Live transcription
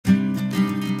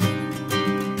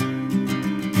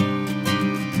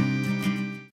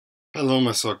Hello,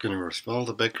 my soccer universe. Well,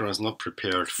 the background is not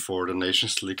prepared for the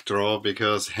Nations League draw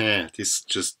because, this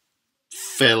just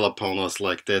fell upon us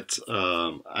like that.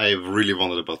 I really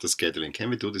wondered about the scheduling.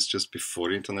 Can we do this just before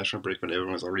the international break when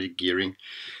everyone's already gearing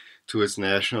to its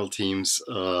national teams?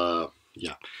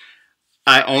 Yeah,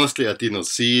 I did not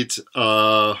see it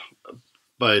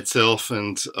by itself,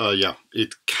 and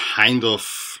it kind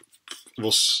of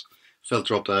was felt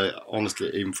dropped. I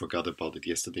honestly even forgot about it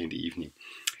yesterday in the evening.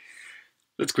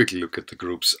 Let's quickly look at the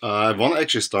groups. I want to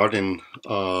actually start in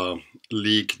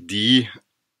League D.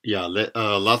 Yeah,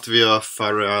 Latvia,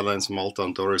 Faroe Islands, Malta,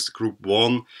 Andorra is Group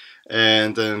 1.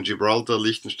 And then Gibraltar,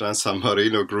 Liechtenstein, San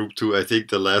Marino, Group 2. I think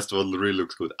the last one really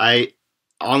looks good. I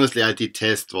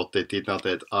detest what they did now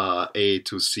that A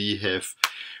to C have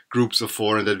groups of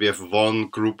 4 and that we have one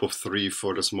group of 3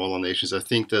 for the smaller nations. I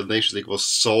think the Nations League was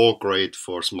so great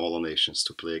for smaller nations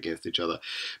to play against each other.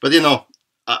 But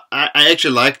I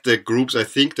actually like the groups. I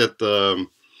think that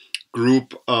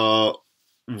group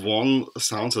 1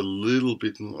 sounds a little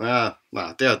bit. They're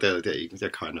even. They're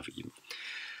kind of even.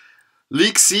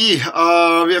 League C,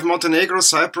 we have Montenegro,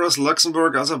 Cyprus,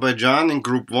 Luxembourg, Azerbaijan in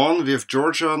Group 1. We have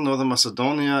Georgia, Northern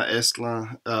Macedonia,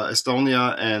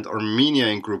 Estonia, and Armenia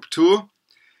in Group 2.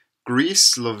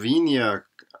 Greece, Slovenia,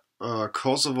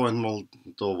 Kosovo and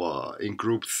Moldova in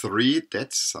Group 3.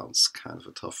 That sounds kind of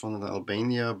a tough one. And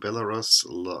Albania, Belarus,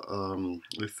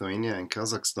 Lithuania and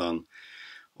Kazakhstan.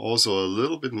 Also a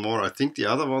little bit more. I think the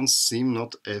other ones seem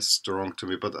not as strong to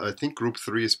me, but I think Group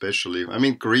 3 especially. I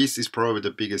mean, Greece is probably the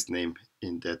biggest name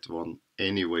in that one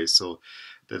anyway, so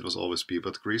that was always B.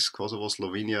 But Greece, Kosovo,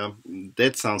 Slovenia,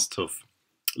 that sounds tough.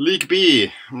 League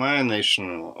B, my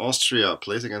nation, Austria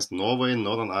plays against Norway,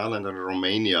 Northern Ireland and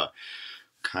Romania.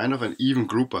 Kind of an even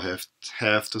group, I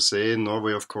have to say.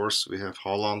 Norway, of course, we have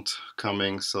Holland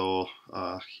coming, so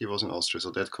he was in Austria, so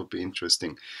that could be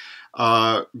interesting.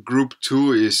 Group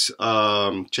 2 is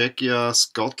Czechia,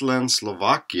 Scotland,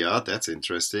 Slovakia. That's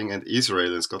interesting, and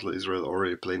Israel. And Scotland, Israel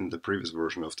already played in the previous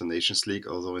version of the Nations League,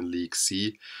 although in League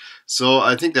C. So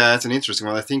I think that's an interesting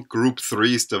one. I think Group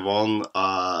 3 is the one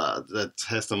that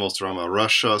has the most drama.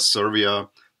 Russia, Serbia,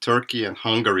 Turkey and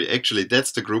Hungary. Actually,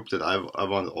 that's the group that I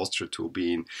want Austria to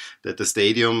be in. That the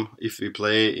stadium, if we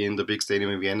play in the big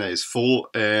stadium in Vienna, is full,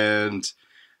 and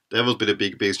that would be the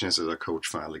biggest chance that our coach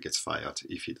finally gets fired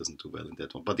if he doesn't do well in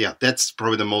that one. But yeah, that's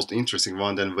probably the most interesting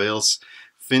one. Then Wales,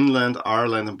 Finland,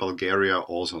 Ireland and Bulgaria,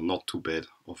 also not too bad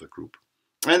of a group.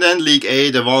 And then League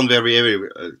A, the one where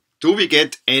do we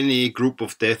get any group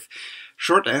of death?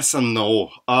 Short answer,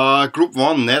 no. Group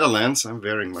 1, Netherlands. I'm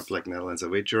wearing my black Netherlands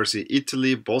away jersey.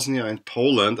 Italy, Bosnia and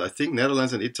Poland. I think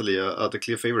Netherlands and Italy are the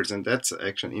clear favorites, and that's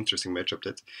actually an interesting matchup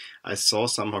that I saw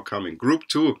somehow coming. Group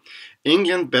 2,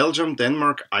 England, Belgium,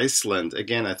 Denmark, Iceland.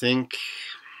 Again, I think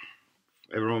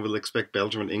everyone will expect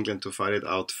Belgium and England to fight it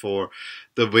out for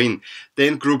the win.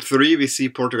 Then Group 3, we see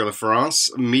Portugal and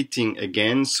France meeting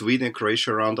again. Sweden and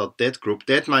Croatia round out that group.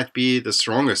 That might be the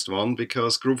strongest one,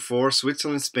 because Group 4,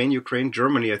 Switzerland, Spain, Ukraine,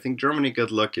 Germany. I think Germany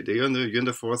got lucky. You're in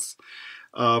the fourth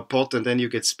pot, and then you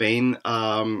get Spain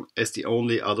as the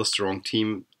only other strong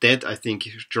team. That I think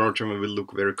Germany will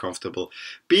look very comfortable,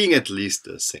 being at least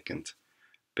the second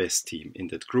best team in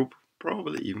that group,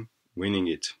 probably even winning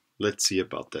it. Let's see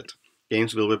about that.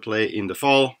 Games will be played in the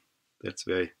fall. That's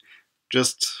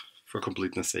just for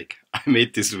completeness sake, I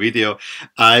made this video.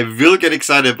 I will get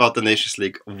excited about the Nations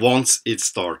League once it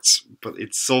starts, but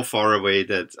it's so far away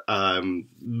that I'm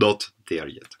not there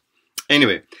yet.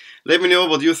 Anyway, let me know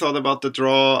what you thought about the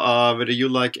draw, whether you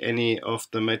like any of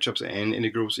the matchups and any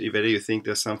groups, whether you think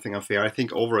there's something unfair. I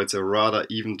think overall it's a rather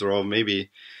even draw.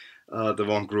 Maybe the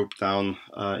one group down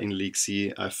in League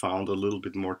C I found a little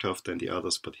bit more tough than the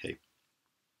others, but hey.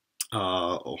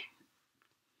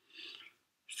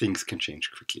 Things can change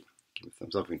quickly. Give me a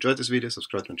thumbs up if you enjoyed this video,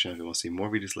 subscribe to my channel if you want to see more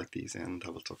videos like these, and I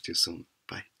will talk to you soon.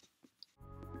 Bye.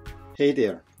 Hey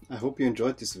there, I hope you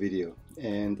enjoyed this video,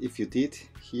 and if you did,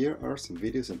 here are some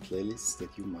videos and playlists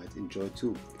that you might enjoy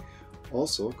too.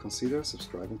 Also, consider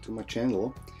subscribing to my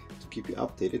channel to keep you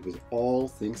updated with all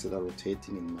things that are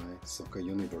rotating in my soccer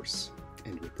universe.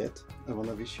 And with that, I want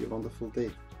to wish you a wonderful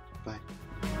day. Bye.